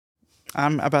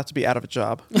I'm about to be out of a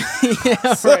job.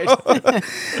 Yeah, So, right.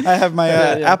 I have my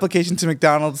Yeah. application to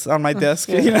McDonald's on my desk.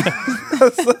 Yeah. You know,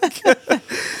 It's like-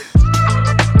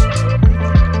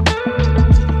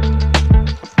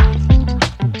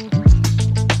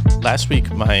 Last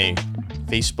week, my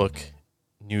Facebook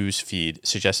news feed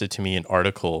suggested to me an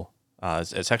article.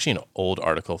 It's actually an old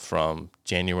article from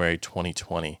January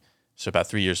 2020, so about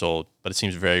 3 years old, but it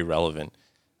seems very relevant.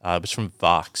 It was from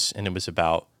Vox, and it was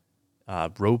about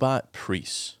robot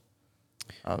priests.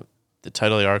 The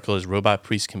title of the article is "Robot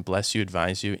Priests Can Bless You,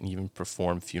 Advise You, and Even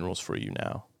Perform Funerals for You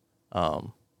Now." I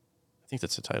think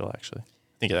that's the title, actually.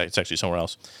 I think it's actually somewhere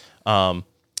else.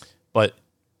 But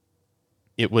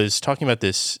it was talking about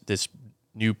this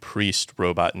new priest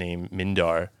robot named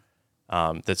Mindar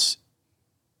that's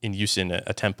in use in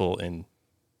a temple in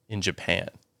Japan.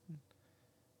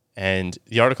 And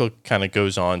the article kind of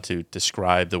goes on to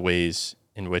describe the ways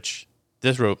in which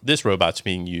this robot's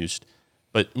being used,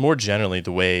 but more generally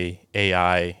the way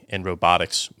AI and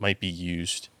robotics might be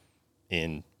used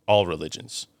in all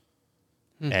religions,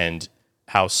 and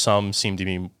how some seem to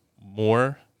be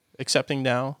more accepting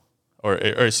now, or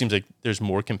it seems like there's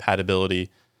more compatibility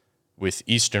with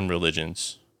Eastern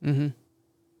religions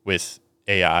with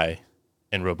AI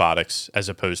and robotics as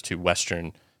opposed to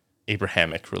Western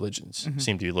Abrahamic religions.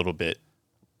 Seem to be a little bit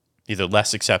either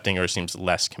less accepting or seems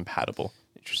less compatible.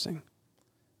 Interesting.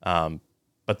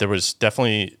 But there was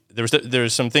definitely there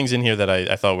was some things in here that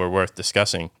I thought were worth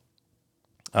discussing.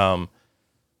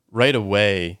 Right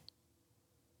away,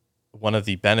 one of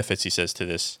the benefits, he says, to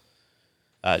this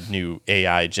new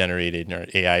AI generated or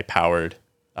AI powered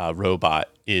robot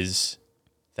is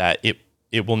that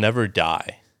it will never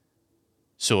die.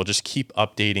 So it'll just keep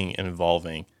updating and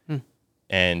evolving.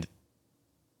 And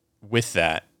with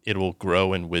that, it will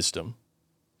grow in wisdom.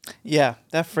 yeah,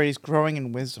 that phrase, "growing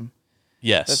in wisdom."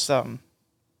 Yes. That's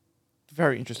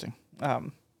very interesting.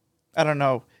 I don't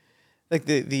know, like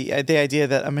the idea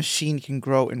that a machine can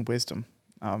grow in wisdom.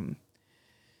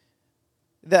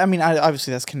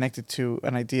 Obviously that's connected to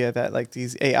an idea that like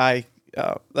these AI,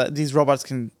 these robots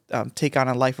can take on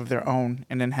a life of their own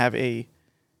and then have a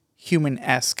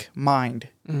human-esque mind.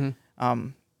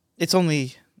 It's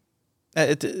only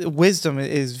wisdom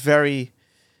is very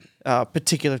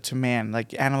particular to man.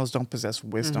 Like animals don't possess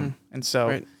wisdom, and so.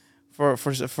 Right.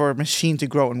 For a machine to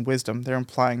grow in wisdom, they're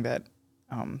implying that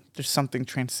there's something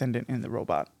transcendent in the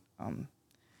robot.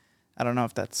 I don't know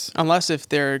if that's Unless if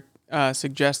they're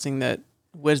suggesting that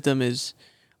wisdom is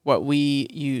what we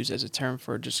use as a term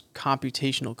for just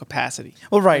computational capacity.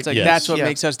 well, right. It's like Yes. that's what Yeah.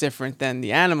 makes us different than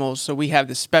the animals. So we have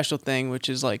this special thing, which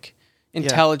is like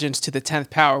intelligence to the 10th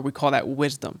power. We call that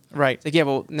wisdom. Right. It's like, yeah,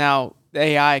 well, now the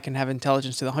AI can have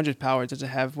intelligence to the 100th power. Does it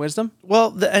have wisdom?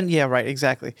 Well, right,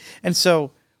 exactly. And so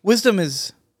wisdom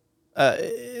is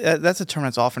that's a term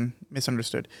that's often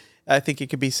misunderstood. I think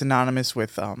it could be synonymous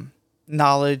with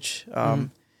knowledge. A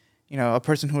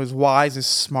person who is wise is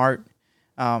smart.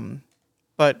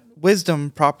 But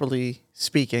wisdom, properly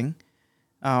speaking,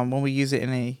 when we use it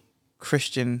in a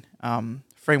Christian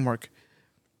framework,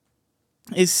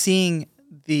 is seeing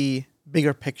the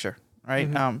bigger picture,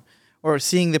 right? Or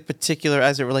seeing the particular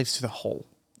as it relates to the whole.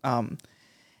 And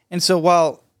so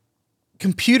while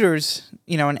computers,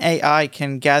 an AI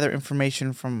can gather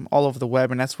information from all over the web,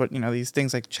 and that's what, these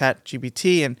things like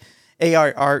ChatGPT and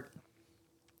AI art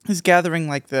is gathering,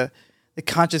 like the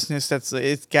consciousness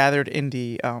it's gathered in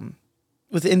the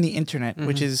within the internet,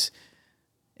 which is,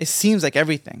 it seems like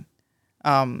everything.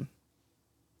 I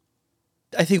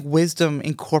think wisdom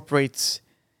incorporates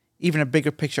even a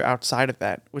bigger picture outside of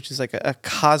that, which is like a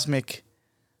cosmic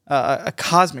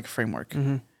framework,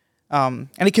 and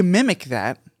it can mimic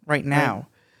that right now.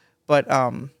 Right.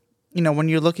 But when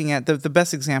you're looking at the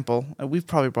best example, we've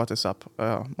probably brought this up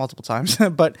multiple times,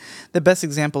 but the best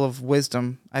example of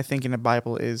wisdom, I think, in the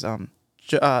Bible is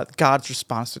God's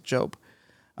response to Job,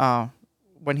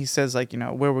 when he says, like,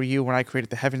 where were you when I created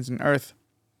the heavens and earth?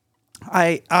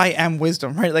 I am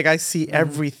wisdom, right? Like, I see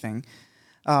everything.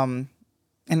 And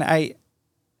I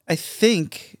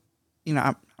think,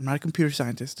 I'm not a computer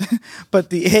scientist, but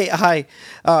the AI,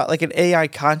 like an AI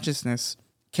consciousness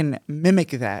can mimic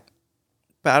that.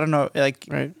 But I don't know, like,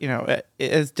 Right. It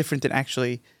is different than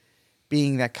actually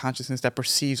being that consciousness that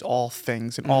perceives all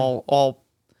things and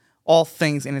all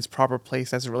things in its proper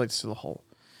place as it relates to the whole.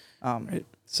 Right.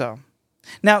 So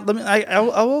now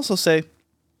I'll also say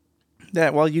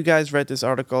that while you guys read this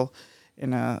article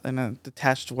in a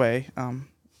detached way,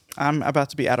 I'm about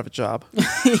to be out of a job.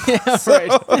 Yeah, right.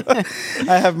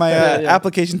 I have my Yeah.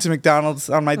 application to McDonald's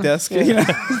on my desk. Yeah.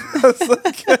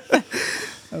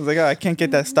 I was like, oh, I can't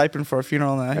get that stipend for a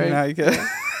funeral now. Right.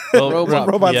 Well, Robot.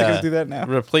 Robots are gonna do that now.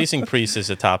 Replacing priests is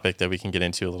a topic that we can get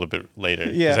into a little bit later.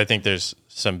 Yeah. Because I think there's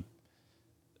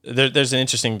there's an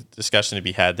interesting discussion to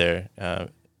be had there.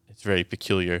 It's very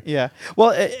peculiar. Yeah.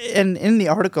 Well, and in the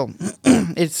article,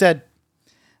 it said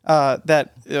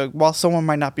that while someone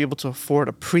might not be able to afford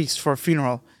a priest for a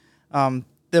funeral,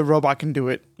 the robot can do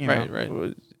it. You know,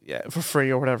 Right. Yeah, for free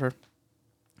or whatever.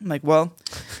 I'm like, well,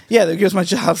 yeah, there goes my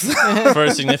jobs. For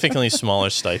a significantly smaller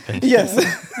stipend. Yes.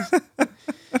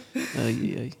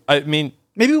 I mean,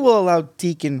 Maybe we'll allow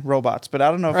deacon robots, but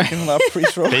I don't know if we can allow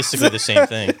priest robots. basically the same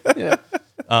thing. Yeah.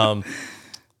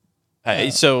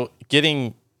 So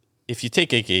if you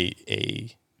take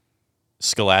a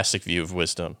scholastic view of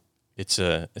wisdom, it's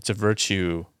a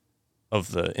virtue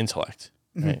of the intellect,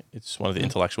 right? It's one of the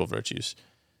intellectual virtues.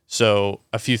 So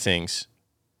a few things.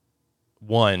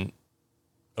 One,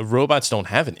 robots don't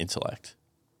have an intellect,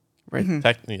 Right.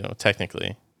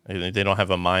 Technically, they don't have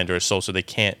a mind or a soul, so they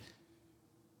can't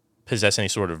possess any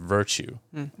sort of virtue.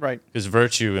 Right. Because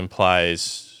virtue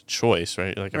implies choice,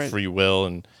 right? Like a Right. free will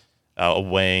and a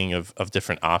weighing of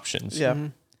different options. Yeah.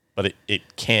 But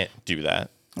it can't do that.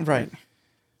 Right.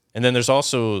 And then there's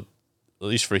also, at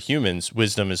least for humans,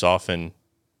 wisdom is often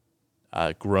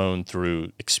grown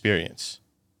through experience,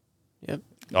 Yep.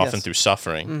 often Yes. through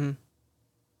suffering.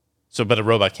 So, but a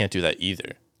robot can't do that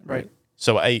either. Right.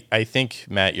 So I think,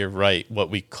 Matt, you're right. What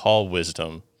we call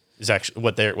wisdom is actually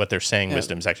what they're saying.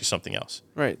 Wisdom is actually something else.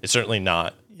 Right. It's certainly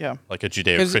not Yeah. like a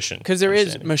Judeo-Christian. Because there is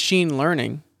understanding. machine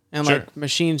learning, and Sure. like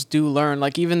machines do learn.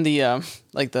 Like even the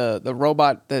like the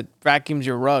robot that vacuums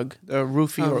your rug. The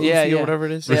roofie or yeah, Oofy yeah. or whatever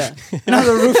it is. Yeah. No,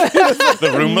 the roof. the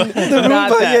Roomba.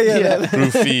 Not Roomba, that. yeah.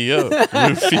 Rufio.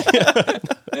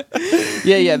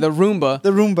 Yeah, the Roomba.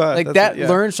 The Roomba. Like that's that it, yeah.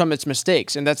 learns from its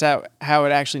mistakes, and that's how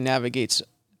it actually navigates.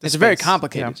 It's very space,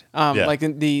 complicated. Yeah. Like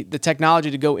the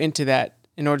technology to go into that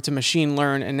in order to machine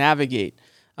learn and navigate.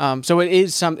 So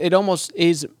it almost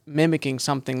is mimicking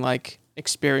something like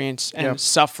experience and Yep.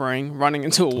 suffering, running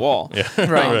into a wall, Yeah.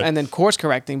 Right. and then course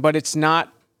correcting. But it's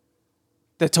not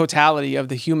the totality of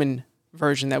the human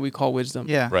version that we call wisdom.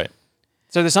 Yeah. Right.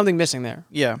 So there's something missing there.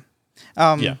 Yeah.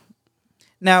 Yeah.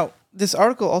 Now, this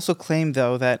article also claimed,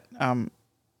 though, that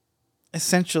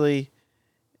essentially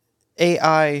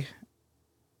AI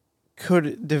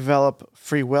could develop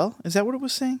free will. Is that what it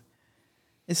was saying?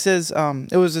 It says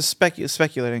it was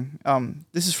speculating.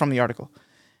 This is from the article.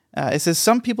 It says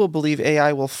some people believe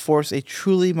AI will force a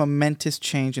truly momentous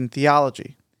change in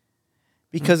theology,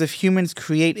 because if humans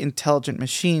create intelligent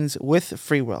machines with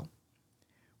free will,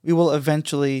 we will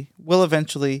eventually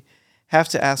have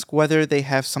to ask whether they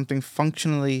have something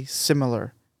functionally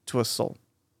similar to a soul.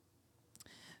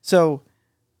 So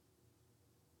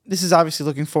this is obviously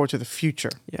looking forward to the future.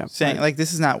 Yeah. Saying like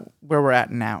this is not where we're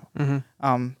at now.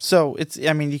 So it's,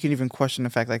 I mean, you can even question the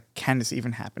fact like, can this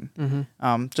even happen?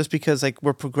 Just because like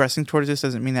we're progressing towards this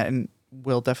doesn't mean that it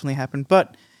will definitely happen.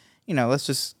 But you know, let's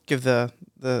just give the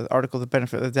article the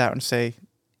benefit of the doubt and say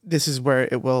this is where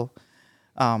it will.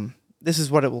 This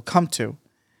is what it will come to.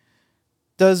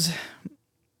 There's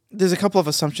a couple of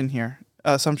assumptions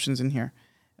in here.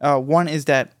 One is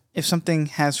that if something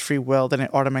has free will, then it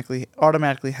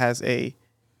automatically has a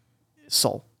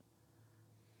soul.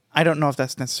 I don't know if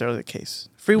that's necessarily the case.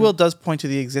 Free will does point to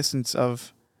the existence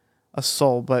of a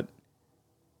soul, but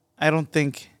I don't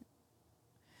think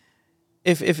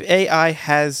if AI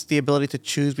has the ability to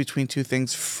choose between two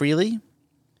things freely,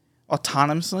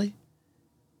 autonomously,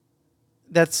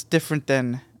 that's different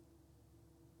than.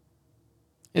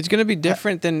 It's going to be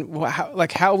different than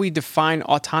how we define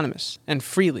autonomous and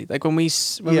freely. Like when we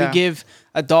give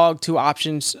a dog two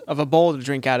options of a bowl to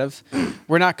drink out of,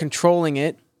 we're not controlling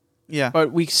it, Yeah.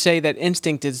 but we say that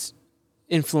instinct is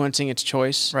influencing its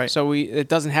choice. Right. So it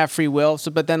doesn't have free will. So,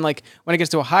 but then like when it gets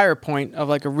to a higher point of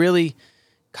like a really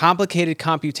complicated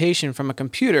computation from a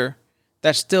computer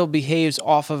that still behaves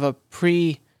off of a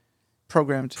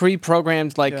pre-programmed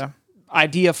like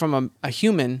idea from a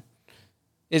human.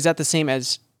 Is that the same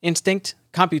as instinct,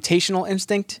 computational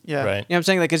instinct? Yeah. Right. You know what I'm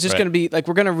saying? Like, it's just Right. going to be, like,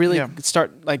 we're going to really Yeah.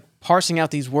 start, like, parsing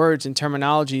out these words and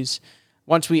terminologies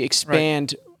once we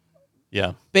expand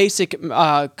Yeah. basic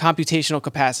computational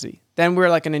capacity. Then we're,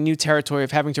 like, in a new territory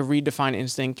of having to redefine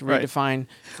instinct, Right. redefine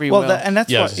free will. And that's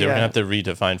Yeah, what. we're gonna have to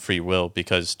redefine free will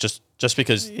because just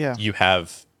because you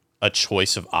have a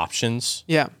choice of options,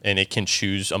 Yeah. and it can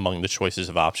choose among the choices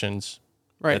of options,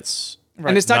 Right. That's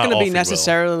And it's not Not going to all be free will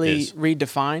necessarily is.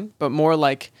 redefined, but more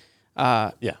like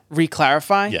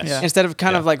re-clarify. Yes. Yeah. Instead of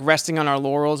kind Yeah. of like resting on our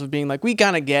laurels of being like, we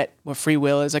kind of get what free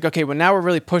will is. Like, okay, well, now we're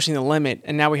really pushing the limit,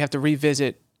 and now we have to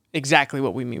revisit exactly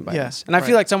what we mean by Yeah, this. And I feel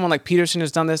right. like someone like Peterson has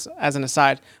done this as an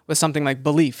aside with something like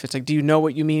belief. It's like, do you know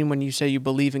what you mean when you say you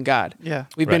believe in God? Yeah.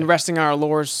 We've been Right. resting our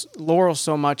laurels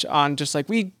so much on just like,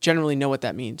 we generally know what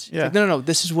that means. It's Yeah. like, no,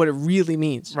 this is what it really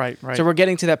means. Right. So we're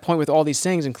getting to that point with all these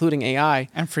things, including AI.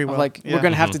 And free will. Of like, Yeah. we're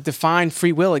going to have to define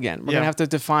free will again. We're going Yeah. to have to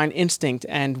define instinct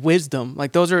and wisdom.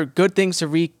 Like, those are good things to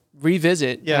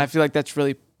revisit. Yeah. And I feel like that's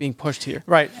really being pushed here.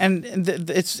 Right, and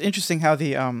it's interesting how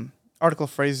the article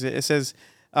phrases it. It says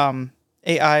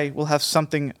AI will have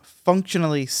something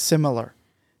functionally similar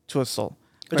to a soul,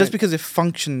 but just Right. because it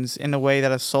functions in a way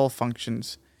that a soul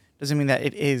functions doesn't mean that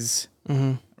it is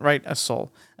right a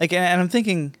soul. Like, and I'm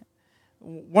thinking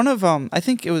one of I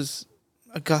think it was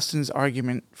Augustine's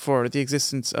argument for the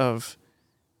existence of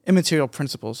immaterial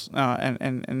principles,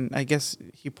 and I guess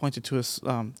he pointed to us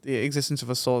the existence of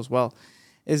a soul as well,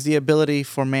 is the ability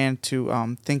for man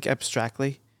to think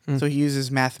abstractly. So he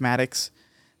uses mathematics,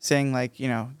 saying like,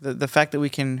 the fact that we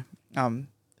can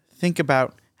think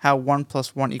about how 1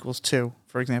 + 1 = 2,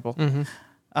 for example.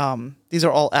 These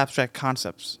are all abstract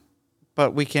concepts,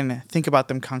 but we can think about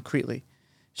them concretely,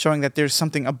 showing that there's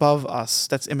something above us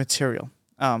that's immaterial,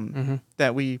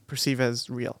 that we perceive as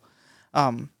real.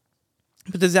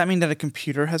 But does that mean that a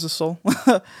computer has a soul,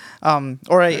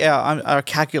 or a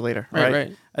calculator?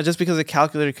 Right. Just because a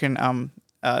calculator can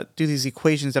do these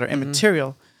equations that are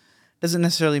immaterial, doesn't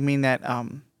necessarily mean that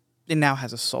it now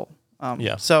has a soul.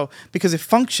 Yeah. So because it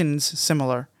functions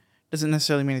similar, doesn't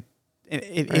necessarily mean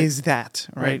it Right. is that.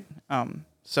 Right.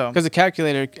 So Because the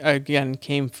calculator, again,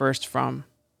 came first from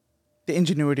the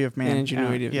ingenuity of man. The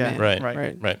ingenuity of man. Right.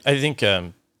 Right. Right. I think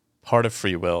part of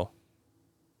free will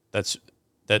that's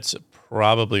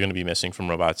probably going to be missing from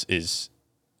robots is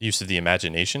use of the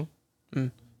imagination.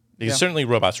 Because Yeah. certainly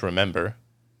robots remember,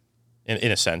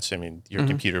 in a sense. I mean, your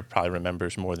computer probably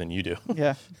remembers more than you do.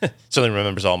 Yeah. Certainly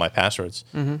remembers all my passwords.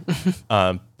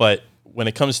 But when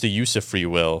it comes to use of free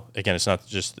will, again, it's not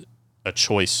just a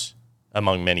choice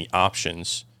among many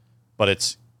options, but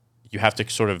it's you have to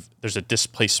sort of there's a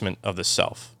displacement of the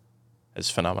self, as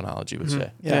phenomenology would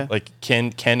say. Yeah. Like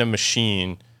can a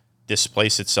machine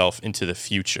displace itself into the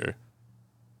future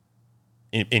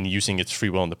in using its free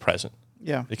will in the present?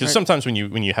 Yeah. Because Right. sometimes when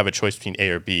you have a choice between A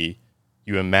or B,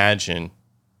 you imagine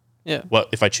Yeah. what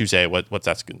if I choose A, what is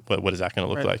that going to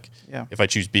look Right. like? Yeah. If I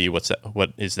choose B, what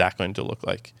is that going to look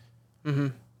like?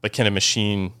 But can a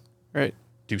machine Right.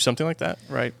 do something like that?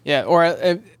 Right. Yeah. Or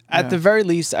at Yeah. the very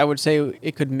least, I would say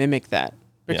it could mimic that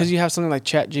because Yeah. you have something like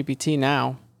ChatGPT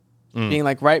now being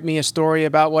like, write me a story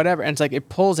about whatever. And it's like, it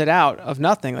pulls it out of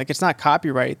nothing. Like, it's not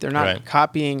copyright. They're not Right.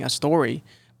 copying a story,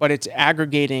 but it's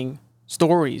aggregating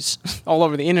stories all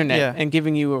over the internet Yeah. and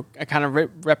giving you a kind of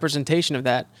representation of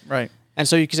that. Right. And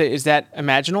so you could say, is that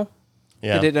imaginal?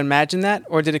 Yeah. Did it imagine that?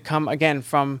 Or did it come again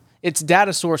from its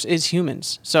data source is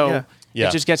humans? So Yeah. Yeah.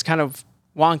 it just gets kind of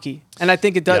wonky. And I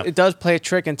think it does Yeah. it does play a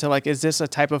trick into like, is this a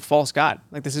type of false God?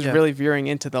 Like, this is Yeah. really veering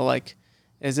into the like,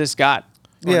 is this God?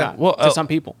 Or Yeah. not? Well, to some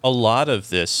people. A lot of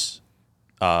this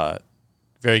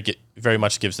very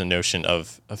much gives the notion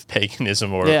of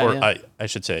paganism or Yeah. I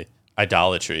should say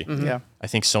idolatry. Yeah. I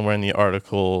think somewhere in the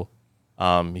article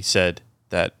he said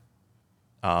that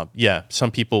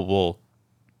some people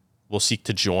will seek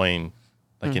to join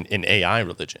like an AI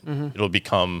religion. It'll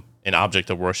become an object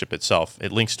of worship itself.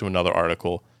 It links to another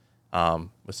article,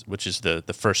 which is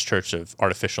the first church of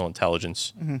artificial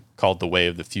intelligence called the Way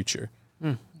of the Future.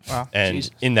 Wow. And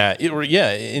Jesus. in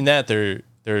that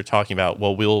they're talking about,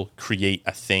 well, we'll create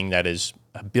a thing that is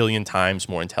 1 billion times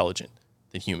more intelligent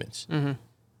than humans.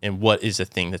 And what is a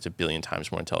thing that's 1 billion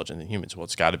times more intelligent than humans? Well,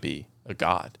 it's got to be a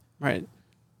god. Right.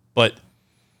 But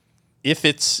if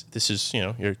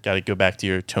you got to go back to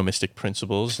your Thomistic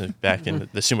principles and back in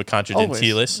the Summa Contra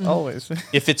Gentilis. Always.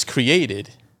 If it's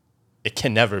created, it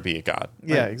can never be a god.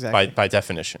 Yeah, exactly. By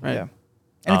definition. Right. Yeah.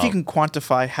 And if you can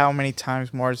quantify how many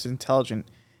times more is intelligent,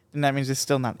 then that means it's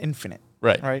still not infinite.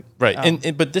 Right. Right.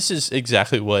 Right. But this is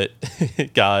exactly what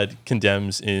God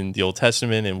condemns in the Old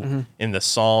Testament and in the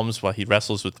Psalms while he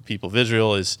wrestles with the people of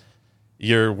Israel is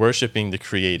you're worshiping the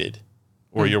created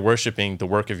or you're worshiping the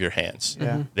work of your hands.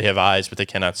 Yeah. They have eyes, but they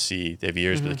cannot see. They have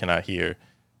ears, but they cannot hear.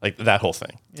 Like that whole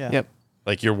thing. Yeah. Yep.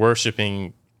 Like you're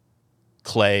worshiping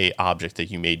clay object that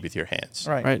you made with your hands.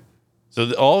 Right. Right.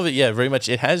 So all of it, very much.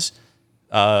 It has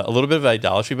a little bit of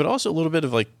idolatry, but also a little bit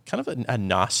of like kind of a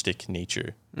Gnostic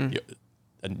nature,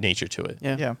 a nature to it.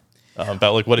 Yeah. Yeah.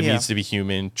 About like what it Yeah. means to be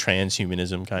human,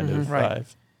 transhumanism kind of Right.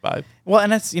 vibe. Well, and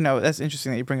that's that's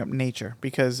interesting that you bring up nature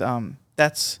because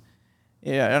that's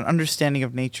an understanding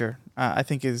of nature. I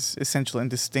think is essential in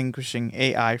distinguishing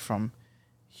AI from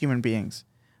human beings.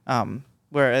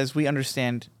 Whereas we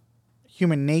understand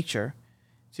human nature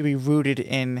to be rooted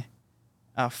in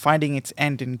finding its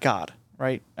end in God,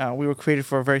 right? We were created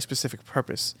for a very specific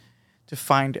purpose, to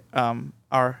find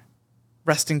our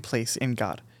resting place in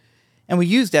God. And we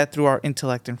use that through our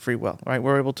intellect and free will, right?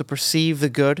 We're able to perceive the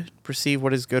good, perceive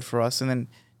what is good for us, and then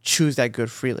choose that good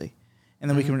freely. And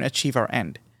then we can achieve our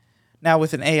end. Now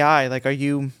with an AI, like, can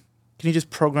you just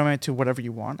program it to whatever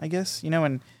you want, I guess?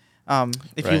 And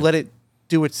if you let it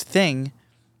do its thing,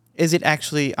 is it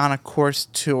actually on a course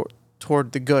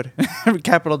toward the good,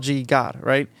 capital G, God,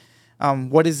 right?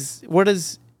 What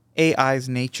is AI's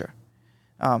nature?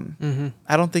 I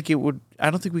don't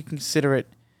think we consider it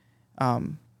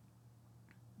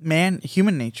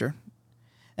human nature,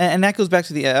 and that goes back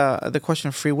to the question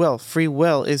of free will. Free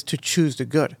will is to choose the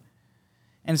good,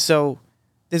 and so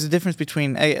there's a difference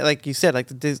between, like you said, like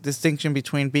the distinction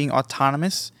between being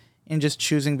autonomous and just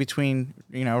choosing between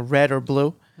red or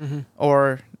blue,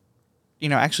 or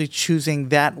actually choosing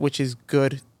that which is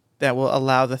good that will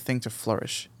allow the thing to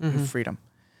flourish with freedom.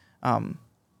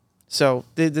 So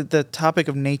the topic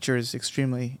of nature is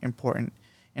extremely important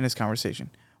in this conversation.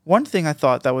 One thing I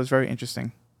thought that was very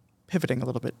interesting, pivoting a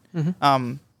little bit,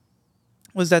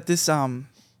 was that this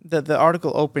the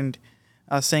article opened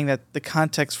saying that the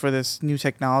context for this new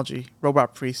technology,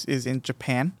 robot priest, is in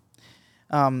Japan.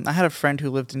 I had a friend who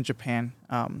lived in Japan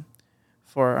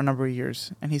for a number of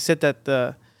years, and he said that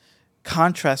the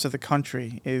contrast of the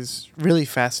country is really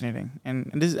fascinating,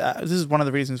 and this is one of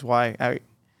the reasons why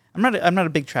I'm not a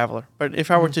big traveler, but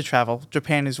if I were to travel,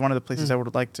 Japan is one of the places I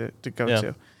would like to go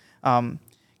to,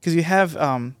 because you have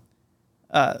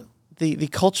the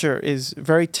culture is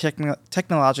very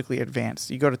technologically advanced.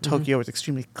 You go to Tokyo, it's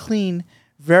extremely clean,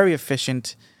 very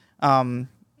efficient.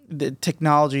 The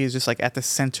technology is just like at the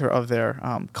center of their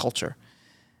culture.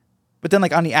 But then,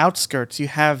 like on the outskirts, you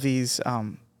have these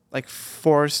like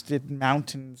forested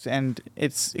mountains, and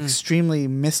it's extremely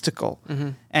mystical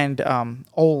and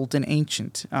old and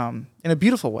ancient in a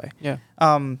beautiful way. Yeah.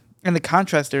 And the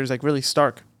contrast there is like really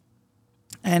stark.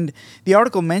 And the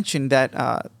article mentioned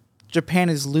that Japan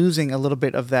is losing a little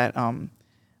bit of that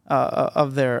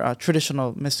of their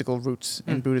traditional mystical roots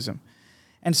in Buddhism.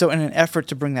 And so in an effort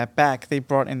to bring that back, they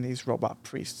brought in these robot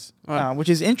priests, which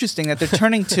is interesting that they're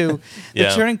turning to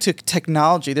turning to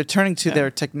technology. They're turning to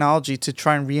their technology to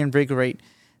try and reinvigorate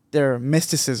their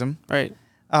mysticism. Right.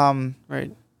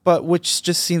 Right. But which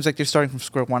just seems like they're starting from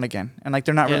square one again. And like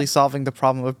they're not really solving the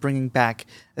problem of bringing back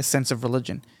a sense of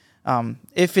religion.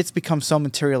 If it's become so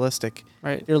materialistic,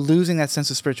 they're losing that sense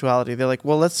of spirituality. They're like,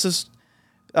 well, let's just...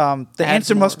 the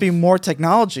answer must be more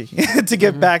technology to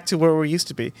get back to where we used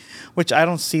to be, which I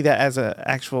don't see that as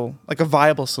a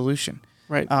viable solution.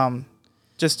 Right.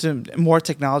 Just to more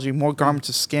technology, more garments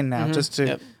of skin now, just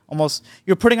to almost,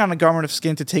 you're putting on a garment of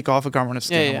skin to take off a garment of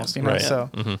skin almost, you know? Right. So,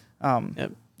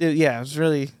 it was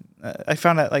really, I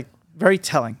found that like very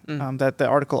telling that the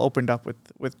article opened up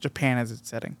with Japan as its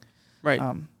setting. Right.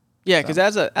 Because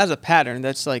as a pattern,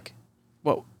 that's like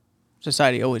what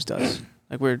society always does.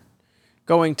 Like we're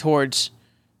going towards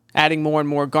adding more and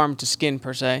more garment to skin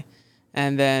per se,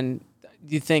 and then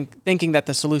you thinking that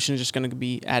the solution is just going to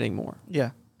be adding more.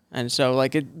 Yeah. And so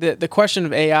like the question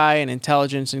of AI and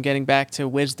intelligence and getting back to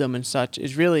wisdom and such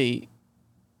is really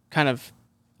kind of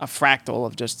a fractal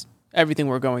of just everything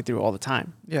we're going through all the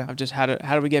time. Yeah. Of just how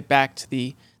do we get back to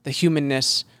the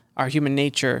humanness, our human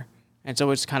nature, and so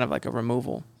it's kind of like a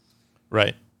removal.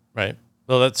 Right.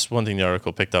 Well, that's one thing the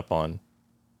article picked up on.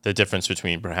 The difference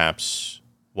between perhaps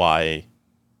why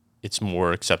it's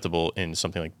more acceptable in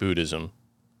something like Buddhism,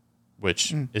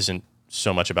 which isn't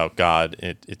so much about God.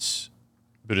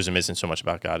 Buddhism isn't so much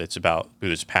about God. It's about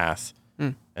Buddha's path,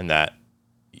 and that,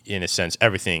 in a sense,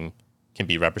 everything can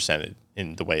be represented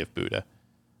in the way of Buddha.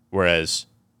 Whereas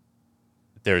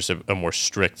there's a more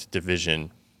strict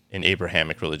division in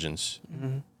Abrahamic religions,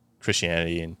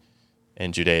 Christianity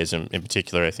and Judaism in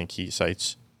particular, I think he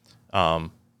cites.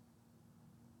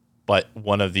 But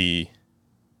one of the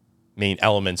main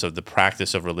elements of the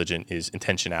practice of religion is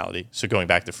intentionality. So going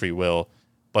back to free will,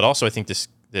 but also I think this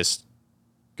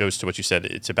goes to what you said.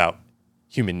 It's about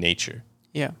human nature.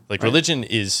 Yeah. Like religion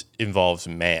involves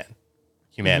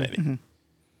humanity.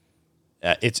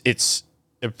 It's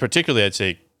particularly, I'd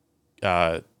say,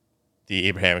 the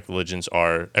Abrahamic religions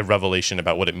are a revelation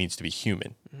about what it means to be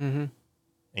human.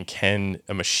 And can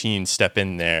a machine step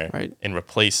in there and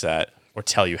replace that, or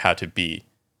tell you how to be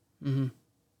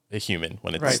a human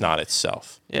when it's not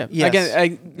itself? Yeah. Yes.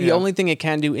 Again, the only thing it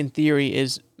can do in theory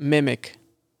is mimic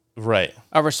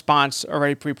a response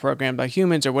already pre-programmed by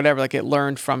humans or whatever, like it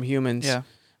learned from humans,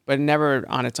 but never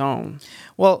on its own.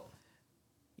 Well,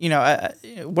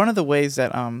 one of the ways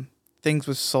that things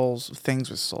with souls,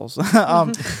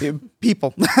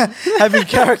 people have been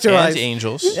characterized. And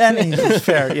angels. And angels,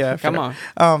 fair, yeah. Come fair.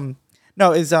 on.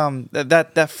 No, is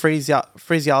that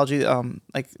phraseology,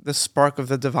 like the spark of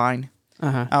the divine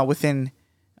within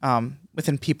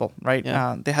people, right?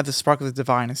 Yeah. They have the spark of the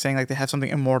divine, and saying like they have something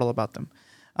immortal about them,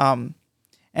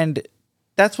 and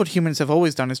that's what humans have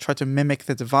always done, is try to mimic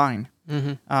the divine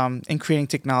in creating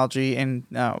technology and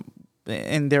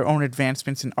in their own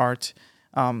advancements in art,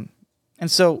 and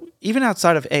so even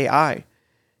outside of AI,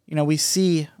 we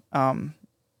see,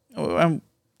 and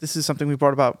this is something we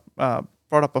brought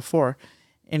up before,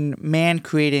 in man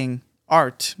creating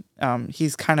art.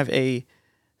 He's kind of a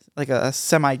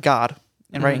semi-god,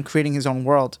 and right, in creating his own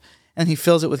world, and he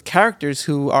fills it with characters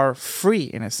who are free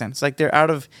in a sense, like they're out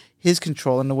of his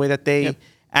control in the way that they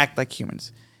act like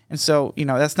humans. And so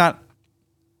that's not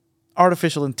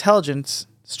artificial intelligence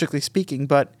strictly speaking,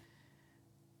 but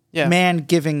man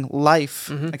giving life,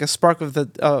 like a spark of the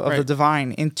the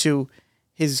divine into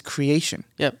his creation.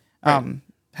 Yep.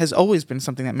 Has always been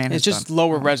something that man has done. It's just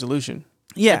lower resolution.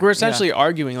 Yeah, Like we're essentially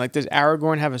arguing, like, does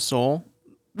Aragorn have a soul?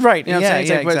 right. You know what I'm saying?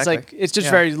 It's like, but exactly. it's just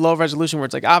very low resolution where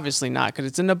it's like, obviously not, because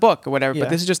it's in the book or whatever, Yeah. but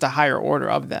this is just a higher order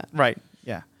of that. right.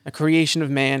 Yeah, A creation of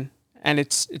man. And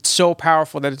it's so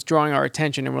powerful that it's drawing our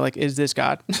attention, and we're like, is this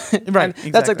God? Right,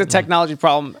 And that's like the exactly. technology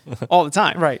problem all the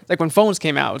time. Right. Like when phones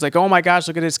came out, it was like, oh my gosh,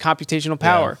 look at this computational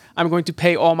power. I'm going to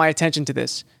pay all my attention to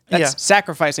this. That's Yeah.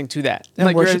 sacrificing to that. And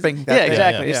like whereas- worshiping that Yeah, thing.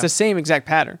 exactly. Yeah. It's the same exact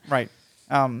pattern. right.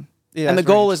 And the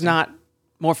goal is not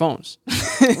more phones.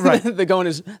 Right.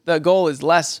 the goal is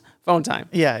less phone time.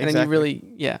 Yeah, And then you exactly.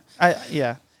 really,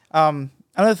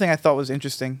 Another thing I thought was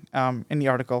interesting in the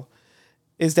article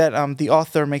is that the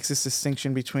author makes this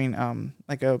distinction between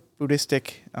like a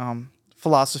Buddhistic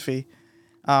philosophy,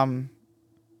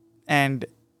 and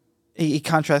he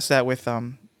contrasts that with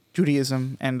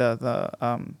Judaism and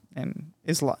and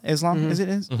Islam. Is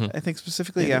it? I think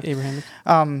specifically, yeah. Abrahamic.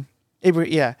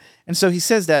 Yeah, and so he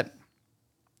says that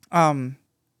the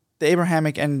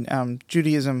Abrahamic and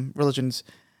Judaism religions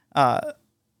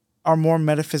are more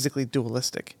metaphysically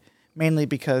dualistic, mainly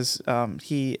because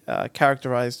he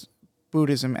characterized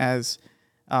Buddhism as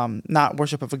not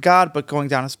worship of a god, but going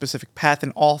down a specific path,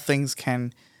 and all things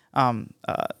can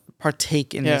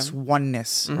partake in this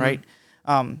oneness, right?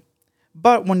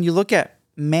 But when you look at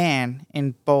man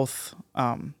in both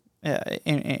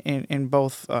in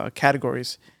both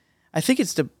categories, I think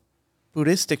it's the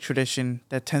Buddhistic tradition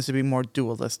that tends to be more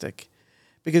dualistic,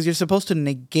 because you're supposed to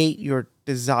negate your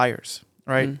desires,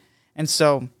 right? And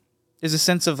so there's a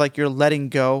sense of like you're letting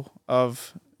go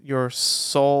of your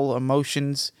soul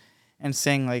emotions and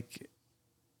saying like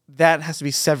that has to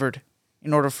be severed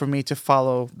in order for me to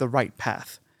follow the right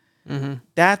path.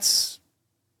 That's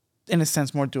in a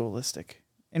sense more dualistic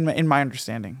in my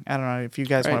understanding. I don't know if you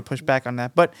guys want to push back on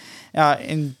that, but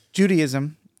in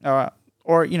Judaism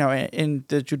or in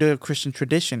the Judeo-Christian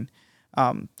tradition,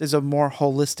 there's a more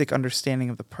holistic understanding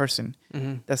of the person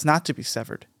that's not to be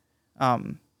severed.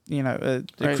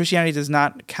 Christianity does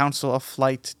not counsel a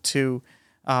flight to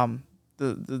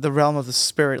the realm of the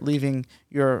spirit, leaving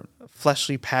your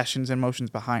fleshly passions and emotions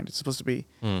behind. It's supposed to be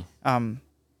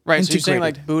Right. So you're saying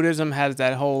integrated. like Buddhism has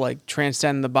that whole like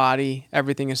transcend the body,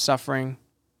 everything is suffering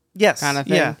yes, kind of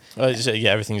thing. yeah.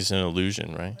 Everything's an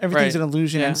illusion, right? Everything's Right. an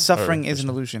illusion, Yeah. and suffering Or is an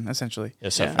illusion, essentially. Yeah,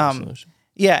 suffering's an illusion.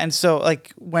 Yeah, and so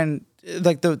like when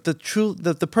like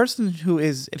the person who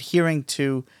is adhering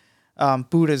to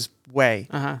Buddha's way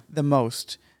the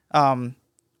most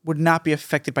would not be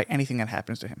affected by anything that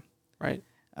happens to him. Right.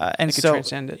 And They could so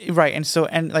transcend it. right, and so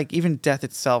and like even death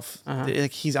itself,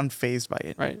 like he's unfazed by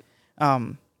it. Right.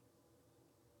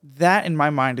 That in my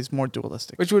mind is more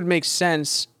dualistic. Which would make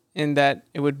sense in that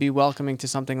it would be welcoming to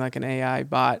something like an AI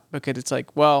bot, because it's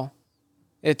like, well,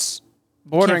 it's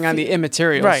bordering on the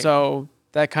immaterial, Right. so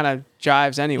that kind of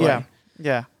jives anyway.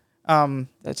 Yeah.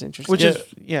 That's interesting. Which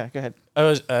Yeah. is go ahead. I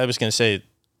was going to say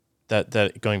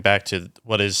that going back to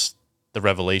what is the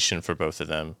revelation for both of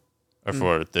them, or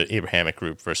for the Abrahamic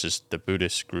group versus the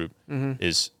Buddhist group,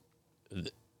 is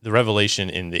the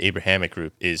revelation in the Abrahamic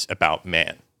group is about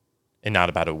man and not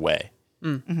about a way.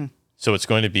 So it's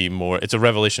going to be it's a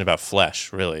revelation about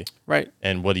flesh, really. right.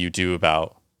 And what do you do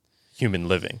about human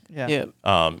living Yeah.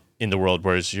 in the world?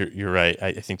 Whereas you're right.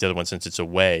 I think the other one, since it's a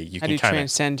way, you How do can you kind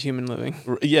transcend human living?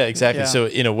 of yeah, exactly. Yeah. So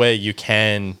in a way, you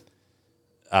can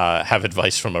have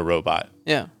advice from a robot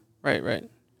Yeah. Right.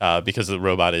 because the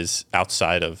robot is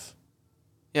outside of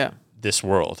Yeah. this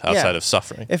world, outside of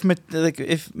suffering.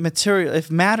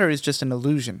 If matter is just an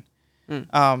illusion,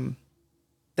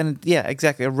 then yeah,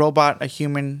 exactly. A robot, a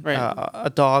human, Right. a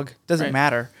dog, doesn't Right.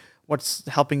 matter what's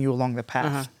helping you along the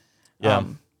path. Yeah.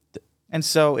 And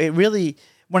so it really,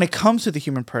 when it comes to the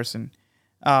human person,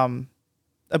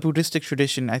 a Buddhistic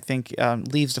tradition, I think,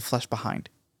 leaves the flesh behind,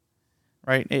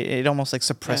 right? It almost like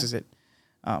suppresses it.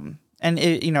 And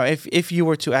it, if you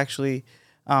were to actually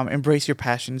embrace your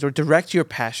passions or direct your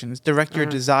passions, direct your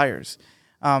desires,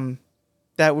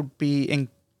 that would be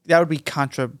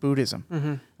contra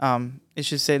Buddhism. It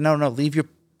should say no, leave your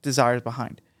desires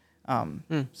behind.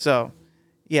 So,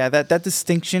 yeah, that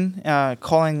distinction,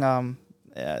 calling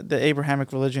the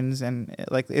Abrahamic religions and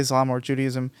like Islam or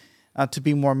Judaism to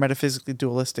be more metaphysically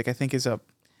dualistic, I think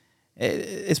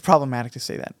is problematic to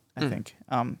say that. I think,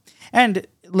 and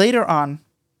later on,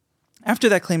 after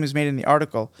that claim is made in the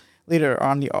article, later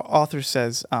on the author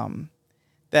says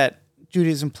that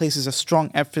Judaism places a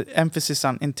strong emphasis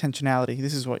on intentionality.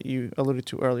 This is what you alluded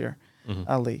to earlier,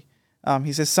 Ali.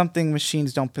 He says something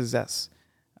machines don't possess.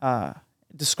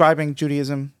 Describing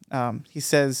Judaism, he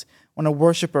says, when a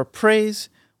worshiper prays,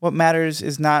 what matters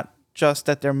is not just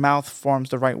that their mouth forms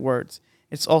the right words.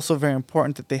 It's also very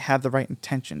important that they have the right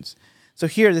intentions. So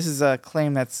here, this is a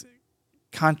claim that's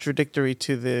contradictory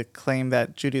to the claim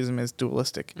that Judaism is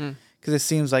dualistic, because it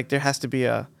seems like there has to be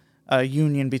a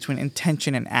union between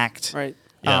intention and act, Right.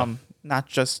 not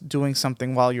just doing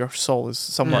something while your soul is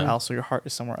somewhere else or your heart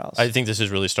is somewhere else. I think this is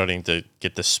really starting to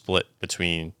get the split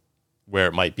between where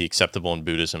it might be acceptable in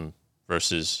Buddhism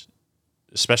versus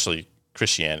especially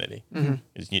Christianity. I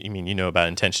mean, you know about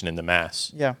intention in the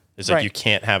Mass. Yeah. It's like Right. you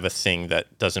can't have a thing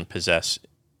that doesn't possess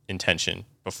intention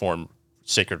perform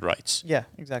sacred rites Yeah,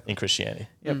 exactly. in Christianity.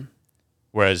 Yep.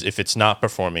 Whereas if it's not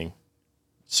performing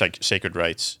sacred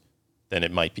rites, then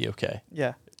it might be okay.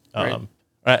 Yeah.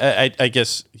 I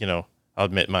guess, I'll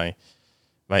admit my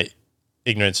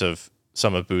ignorance of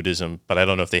some of Buddhism, but I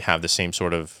don't know if they have the same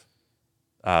sort of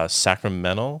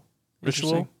sacramental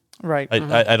ritual. Right.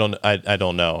 I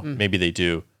don't know. Maybe they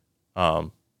do.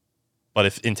 But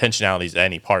if intentionality is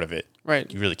any part of it, Right.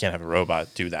 you really can't have a robot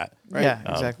do that. Right. Yeah,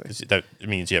 exactly. 'Cause that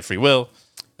means you have free will.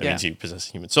 That means you possess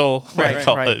a human soul. Right,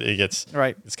 right. It gets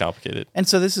it's complicated. And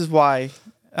so this is why,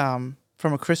 from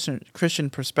a Christian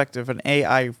perspective,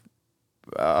 a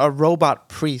robot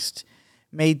priest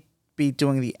may be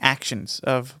doing the actions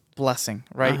of blessing,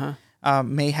 right?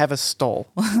 May have a stole,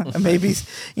 maybe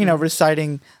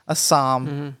reciting a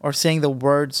psalm or saying the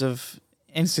words of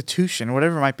institution,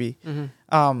 whatever it might be.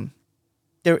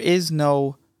 There is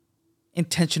no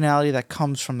intentionality that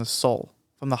comes from the soul,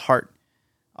 from the heart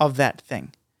of that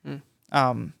thing.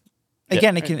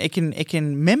 Again, it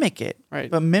can mimic it, Right.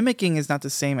 but mimicking is not the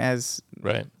same as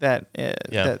Right. that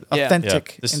that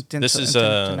authentic This is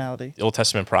intentionality. the Old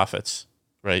Testament prophets,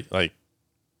 right? Like,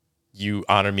 you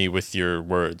honor me with your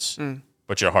words,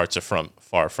 but your hearts are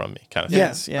far from me, kind of thing.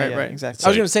 Yes, yeah, Right, yeah, right. exactly. I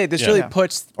was going to say, this really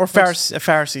puts... Or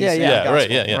Pharisees. Yeah, Yeah, gospel,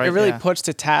 right, yeah. It really puts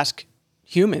to task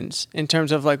humans in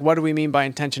terms of, like, what do we mean by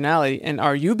intentionality, and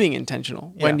are you being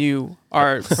intentional when you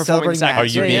are performing Celebrating the Mass. Are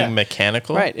sacraments? you Yeah, being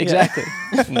mechanical? Right, exactly.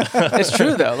 It's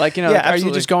true, though. Like, Yeah, are you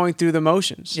absolutely. just going through the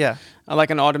motions? Yeah. Like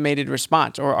an automated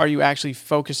response, or are you actually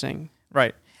focusing?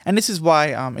 Right. And this is why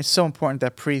it's so important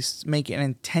that priests make an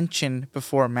intention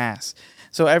before Mass.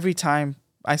 So every time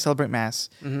I celebrate Mass,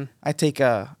 I take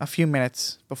a few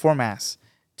minutes before Mass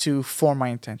to form my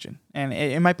intention. And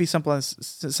it might be something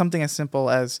as simple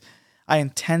as I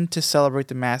intend to celebrate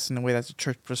the Mass in the way that the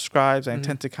church prescribes. I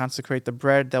intend to consecrate the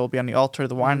bread that will be on the altar,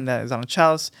 the wine that is on the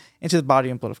chalice, into the body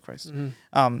and blood of Christ.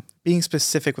 Being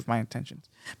specific with my intentions.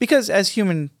 Because as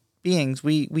human beings,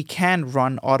 we can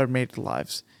run automated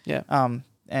lives. Yeah.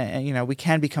 And we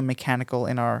can become mechanical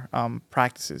in our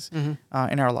practices in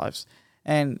our lives.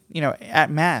 And at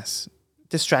Mass,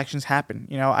 distractions happen.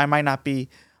 I might not be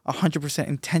 100%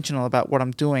 intentional about what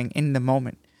I'm doing in the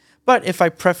moment, but if I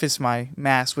preface my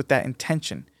Mass with that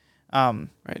intention,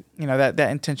 Right. that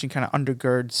intention kind of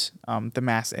undergirds the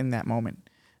Mass in that moment.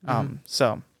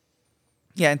 So,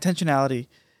 yeah, intentionality,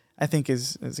 I think,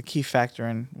 is a key factor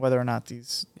in whether or not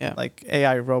these like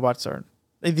AI robots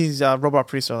these robot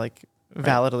priests are like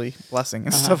validly blessing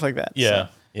and stuff like that. Yeah, So,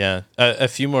 yeah. A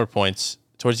few more points.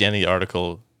 Towards the end of the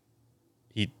article,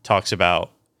 he talks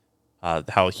about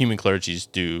how human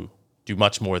clergies do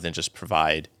much more than just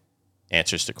provide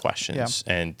answers to questions.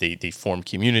 And they form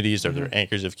communities, or they're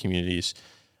anchors of communities.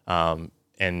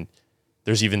 And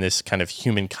there's even this kind of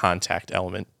human contact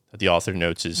element that the author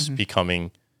notes is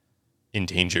becoming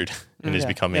endangered and is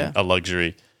becoming a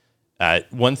luxury.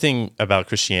 One thing about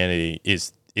Christianity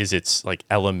is its like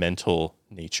elemental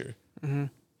nature. You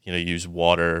use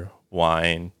water,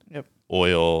 wine,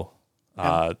 oil.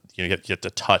 You have to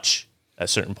touch at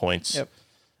certain points.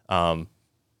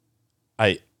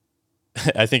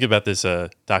 I think about this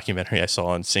documentary I saw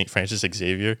on St. Francis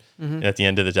Xavier. And at the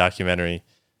end of the documentary,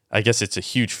 I guess it's a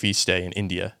huge feast day in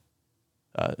India,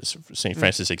 St.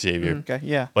 Francis Xavier. Okay,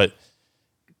 yeah. But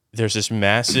there's this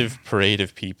massive parade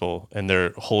of people, and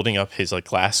they're holding up his like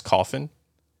glass coffin,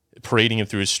 parading him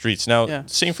through his streets. Now,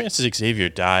 St. Francis Xavier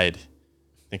died,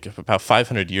 I think, about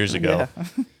 500 years ago. Yeah.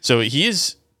 So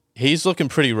he's looking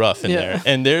pretty rough in there.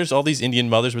 And there's all these Indian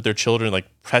mothers with their children like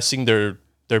pressing their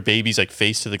babies like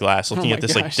face to the glass, looking at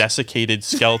this like desiccated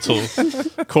skeletal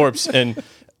corpse. And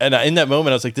in that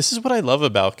moment, I was like, this is what I love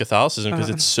about Catholicism, because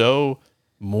it's so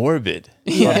morbid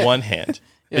on one hand,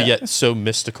 but yet so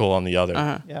mystical on the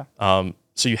other. Yeah.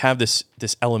 So you have this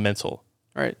elemental,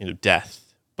 Right. you know,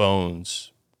 death,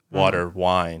 bones, water,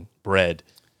 wine, bread,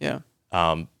 Yeah.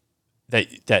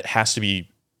 that has to be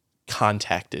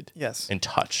contacted Yes. and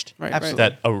touched. Right. Absolutely.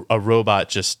 Right. That a robot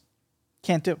just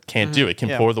Can't do. can't do. It can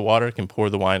Yeah. pour the water, it can pour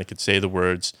the wine, it can say the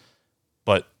words,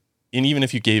 and even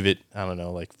if you gave it, I don't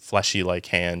know, like fleshy like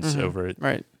hands over it,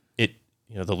 Right. it,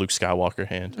 you know, the Luke Skywalker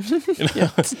hand, you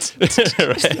know?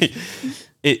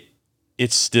 Right?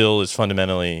 It still is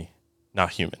fundamentally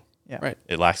not human. Yeah. Right.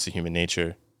 It lacks the human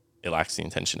nature. It lacks the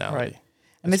intentionality. Right.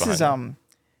 And that's this is behind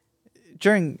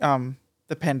during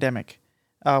the pandemic,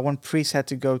 when priests had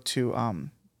to go to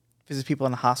visit people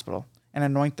in the hospital and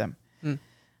anoint them.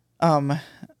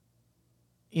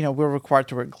 You know, we're required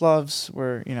to wear gloves,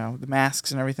 wear, you know, the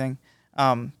masks and everything.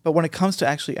 But when it comes to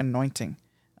actually anointing,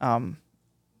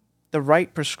 the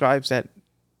rite prescribes that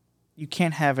you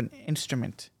can't have an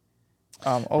instrument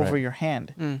over your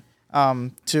hand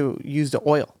to use the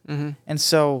oil. And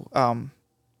so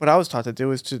what I was taught to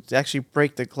do is to actually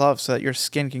break the glove so that your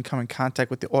skin can come in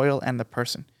contact with the oil and the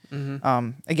person.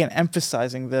 Again,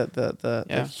 emphasizing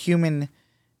the human,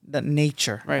 the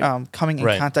nature, Right. coming in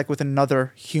Right. contact with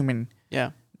another human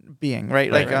Yeah. being, right?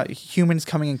 Right. Like humans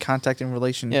coming in contact and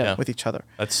relation Yeah. with each other.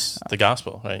 That's the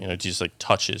gospel, right? You know, Jesus like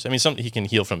touches. I mean, he can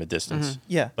heal from a distance,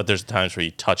 Yeah. but there's times where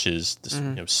he touches this, you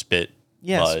know, spit,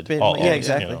 Yeah, blood, spit, all yeah, these,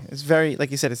 exactly. You know. It's very,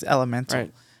 like you said, it's elemental,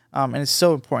 Right. And it's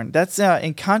so important. That's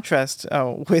in contrast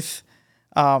with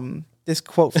this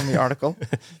quote from the article.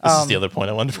 This is the other point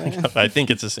I wanted to bring up. I think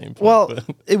it's the same point. Well,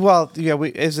 but- yeah.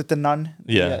 Is it the nun?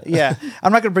 Yeah. Yeah.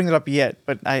 I'm not gonna bring it up yet,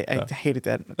 but I hated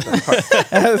that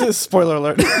part. Spoiler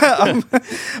alert.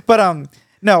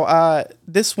 No.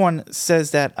 This one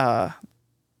says that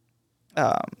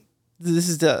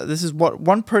this is what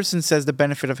one person says the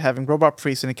benefit of having robot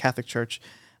priests in a Catholic church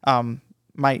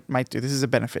might do. This is a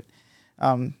benefit.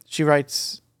 She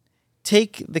writes,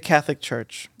 take the Catholic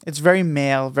Church. It's very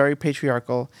male, very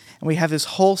patriarchal, and we have this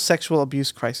whole sexual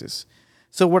abuse crisis.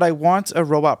 So would I want a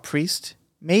robot priest?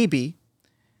 Maybe.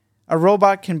 A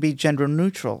robot can be gender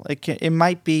neutral. It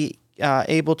might be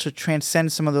able to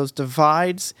transcend some of those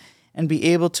divides and be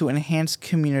able to enhance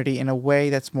community in a way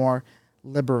that's more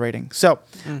liberating. So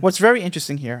what's very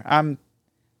interesting here, I'm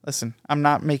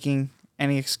not making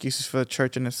any excuses for the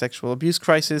church in a sexual abuse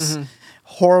crisis.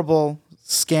 Horrible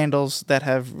scandals that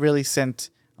have really sent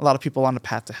a lot of people on the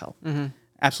path to hell.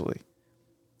 Absolutely.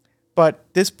 But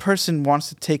this person wants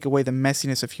to take away the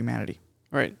messiness of humanity.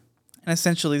 Right. And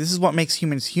essentially, this is what makes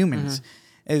humans humans,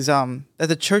 is that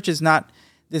the church is not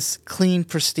this clean,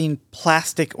 pristine,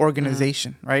 plastic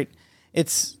organization, right?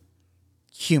 It's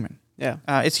human. Yeah.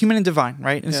 It's human and divine,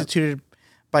 right? Instituted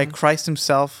by Christ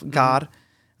himself, God,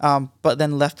 but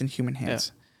then left in human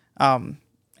hands. And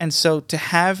so to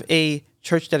have a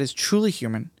church that is truly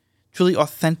human, truly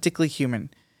authentically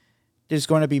human, there's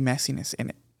going to be messiness in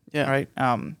it. Yeah. Right.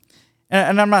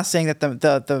 And I'm not saying that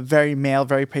the very male,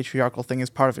 very patriarchal thing is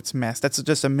part of its mess. That's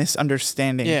just a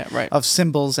misunderstanding of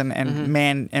symbols and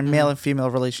man and male and female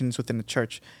relations within the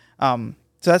church. So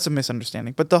that's a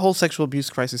misunderstanding. But the whole sexual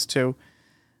abuse crisis too,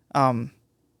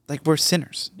 like we're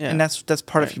sinners, and that's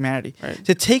part of humanity. Right.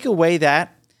 To take away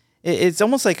that, it's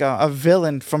almost like a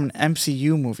villain from an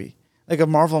MCU movie, like a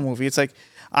Marvel movie. It's like,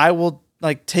 I will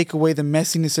like take away the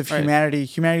messiness of humanity.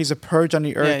 Humanity is a purge on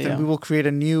the earth, and we will create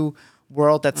a new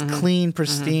world that's clean,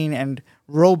 pristine, and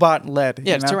robot led.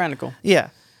 Yeah, it's tyrannical. Yeah.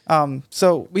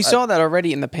 So We saw that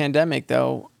already in the pandemic,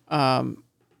 though,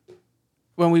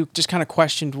 when we just kind of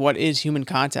questioned what is human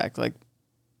contact. Like,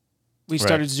 we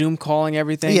started Zoom calling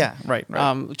everything. Yeah, right.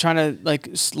 Trying to like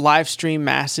live stream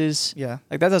masses. Yeah.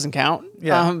 Like that doesn't count.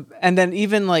 Yeah. And then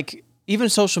even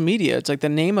social media, it's like the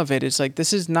name of it. It's like,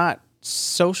 this is not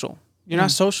social. You're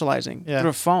not socializing through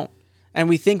a phone. And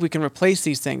we think we can replace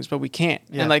these things, but we can't.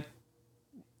 Yeah. And like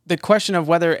the question of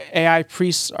whether AI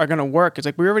priests are going to work, it's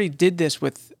like, we already did this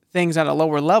with things at a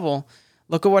lower level.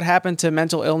 Look at what happened to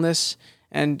mental illness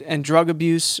and drug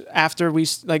abuse after we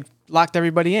like locked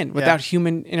everybody in without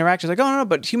human interaction. It's like, oh no,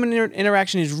 but human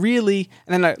interaction is really,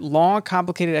 and then a long,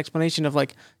 complicated explanation of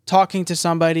like talking to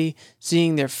somebody,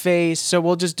 seeing their face. So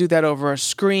we'll just do that over a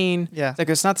screen. Yeah. It's like,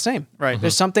 it's not the same. Right.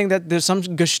 There's some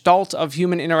gestalt of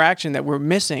human interaction that we're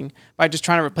missing by just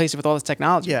trying to replace it with all this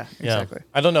technology. Yeah, exactly. Yeah.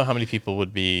 I don't know how many people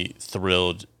would be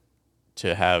thrilled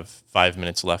to have 5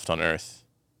 minutes left on Earth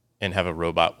and have a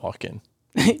robot walk in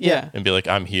Yeah. and be like,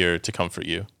 I'm here to comfort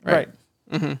you. Right.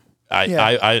 I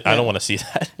Yeah. don't want to see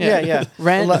that. Yeah.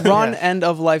 Run Yeah. end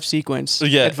of life sequence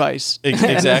advice.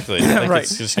 Exactly. Like Right.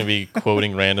 It's just going to be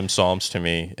quoting random Psalms to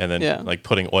me and then like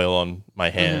putting oil on my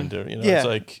hand or, Yeah. it's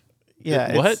like,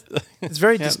 Yeah. what? It's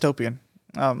very dystopian,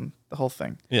 the whole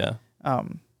thing. Yeah.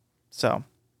 So,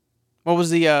 What was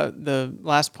the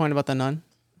last point about the nun?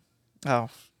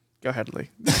 go ahead, Lee.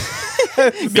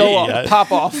 Go off, Yeah.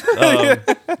 pop off.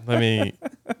 Let me.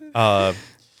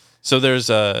 So there's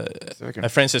a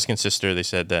Franciscan sister, they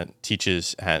said, that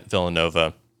teaches at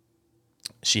Villanova.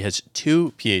 She has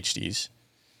 2 PhDs,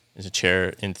 is a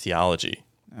chair in theology.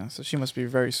 So she must be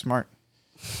very smart.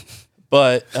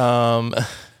 But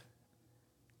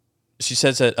she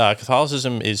says that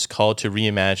Catholicism is called to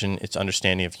reimagine its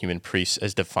understanding of human priests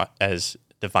as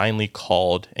divinely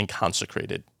called and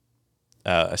consecrated,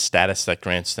 a status that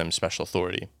grants them special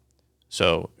authority.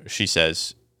 So she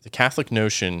says the Catholic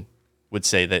notion would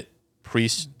say that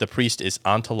the priest is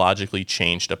ontologically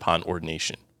changed upon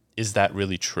ordination. Is that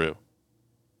really true?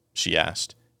 She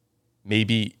asked.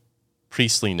 Maybe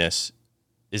priestliness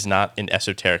is not an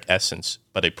esoteric essence,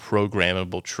 but a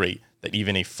programmable trait that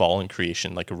even a fallen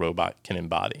creation like a robot can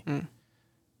embody.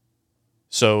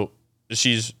 So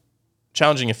she's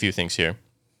challenging a few things here.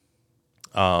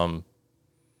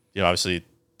 Obviously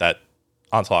that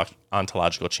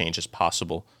ontological change is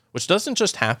possible, which doesn't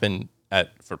just happen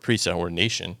for priests at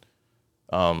ordination.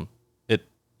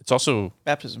 It's also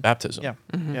Baptism. Yeah.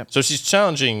 Yeah. So she's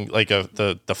challenging like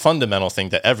the fundamental thing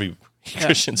that every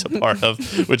Christian's a part of,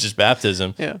 which is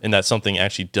baptism, and that something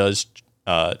actually does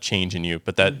change in you,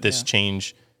 but that this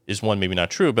change is one maybe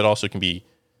not true, but also can be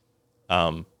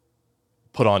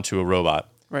put onto a robot.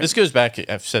 Right. This goes back.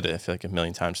 I've said it I feel like a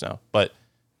million times now, but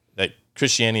that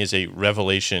Christianity is a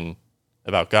revelation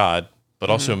about God, but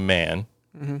also man,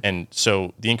 and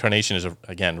so the incarnation is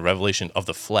again a revelation of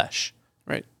the flesh.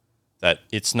 Right. That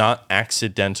it's not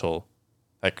accidental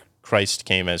that Christ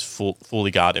came as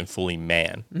fully God and fully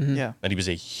man. Yeah. That he was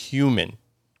a human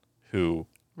who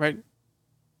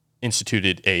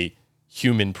instituted a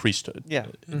human priesthood to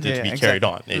be carried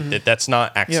on. That's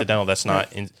not accidental. That's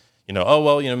not,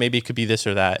 maybe it could be this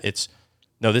or that.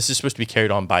 This is supposed to be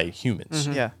carried on by humans.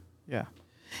 Yeah,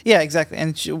 exactly.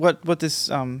 And what this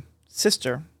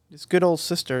sister, this good old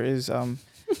sister is...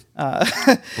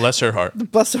 bless her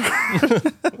heart. Bless her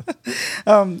heart.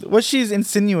 What she's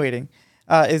insinuating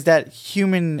is that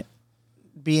human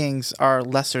beings are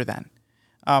lesser than.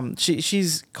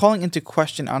 She's calling into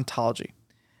question ontology.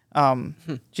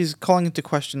 She's calling into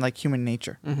question like human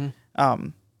nature.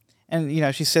 And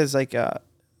she says like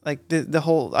the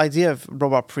whole idea of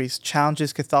robot priest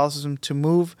challenges Catholicism to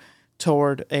move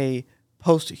toward a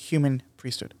post-human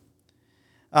priesthood,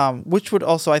 which would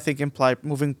also I think imply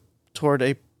moving toward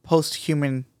a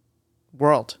post-human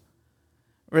world,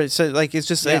 right? So like it's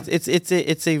just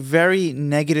it's a very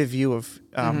negative view of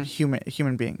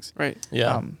human beings, right?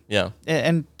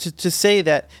 And to say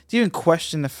that, to even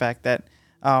question the fact that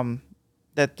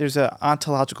that there's an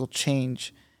ontological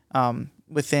change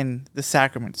within the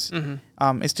sacraments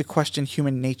is to question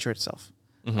human nature itself.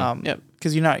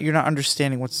 Because you're not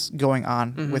understanding what's going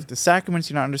on with the sacraments.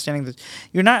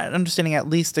 You're not understanding at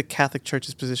least the Catholic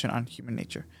Church's position on human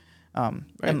nature.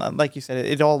 And like you said,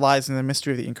 it all lies in the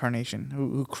mystery of the incarnation,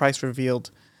 who Christ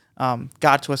revealed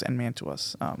God to us and man to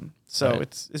us.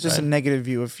 It's just a negative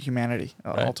view of humanity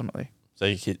ultimately.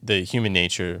 So the human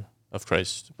nature of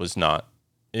Christ was not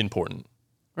important.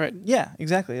 Right. Yeah,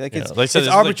 exactly. Like it's like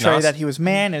arbitrary that he was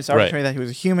man. It's arbitrary that he was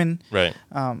a human. Right.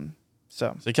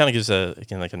 So it kind of gives a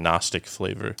Gnostic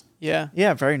flavor. Yeah.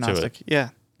 Yeah, very Gnostic. Yeah.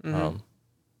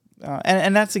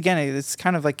 And that's again, it's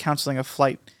kind of like counseling a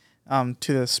flight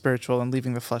to the spiritual and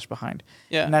leaving the flesh behind.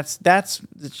 Yeah. And that's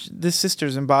this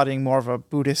sister's embodying more of a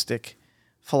Buddhistic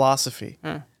philosophy.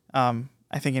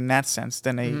 I think in that sense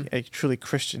than a truly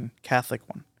Christian Catholic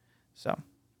one. So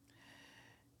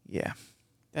yeah.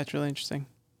 That's really interesting.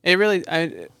 It really,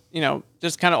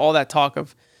 just kind of all that talk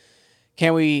of,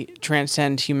 can we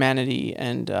transcend humanity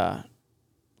and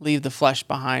leave the flesh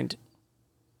behind?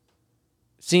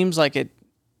 Seems like it,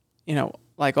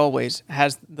 like always,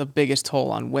 has the biggest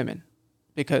toll on women,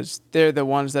 because they're the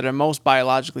ones that are most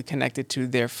biologically connected to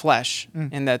their flesh,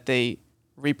 and that they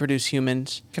reproduce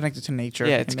humans. Connected to nature.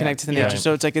 Yeah, it's connected to Yeah. nature.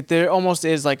 So it's like there almost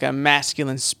is like a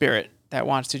masculine spirit that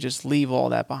wants to just leave all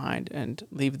that behind and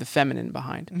leave the feminine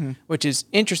behind, which is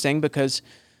interesting because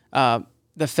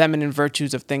the feminine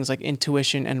virtues of things like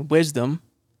intuition and wisdom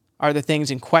are the things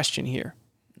in question here.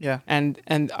 Yeah. And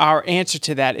our answer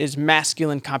to that is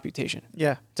masculine computation.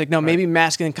 Yeah. It's like, no, maybe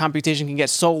masculine computation can get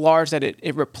so large that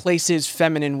it replaces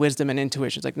feminine wisdom and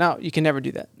intuition. It's like, no, you can never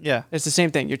do that. Yeah. It's the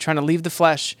same thing. You're trying to leave the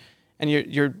flesh and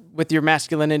you're with your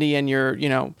masculinity and your,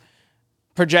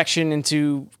 projection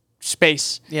into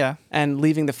space Yeah. and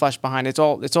leaving the flesh behind. It's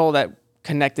all that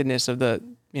connectedness of the,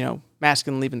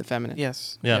 masculine leaving the feminine.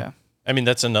 Yes. Yeah. I mean,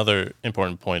 that's another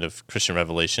important point of Christian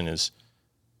revelation is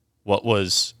what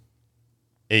was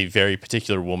a very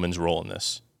particular woman's role in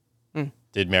this.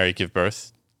 Did Mary give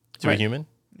birth to a Right. human?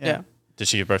 Yeah. Did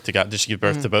she give birth to God? Did she give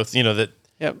birth to both?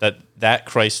 Yep. That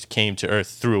Christ came to earth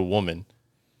through a woman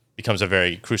becomes a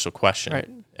very crucial question. Right.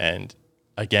 And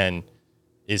again,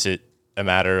 is it a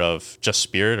matter of just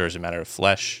spirit or is it a matter of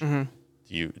flesh?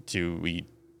 Do we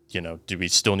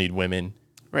still need women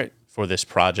Right. for this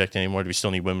project anymore? Do we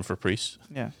still need women for priests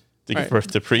Yeah. to give Right. birth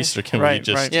to priests, or can we Right,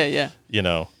 just right.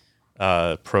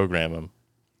 Yeah. program them?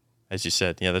 As you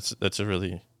said, that's a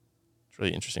really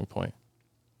interesting point.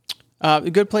 A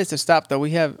good place to stop, though.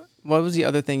 We have, what was the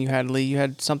other thing you had, Lee? You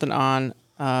had something on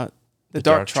the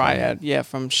Dark Triad,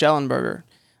 from Schellenberger,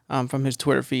 from his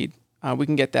Twitter feed. We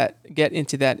can get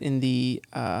into that in the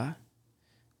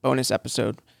bonus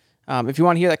episode. If you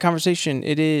want to hear that conversation,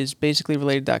 it is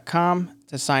basicallyrelated.com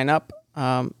to sign up,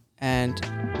 and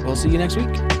we'll see you next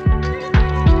week.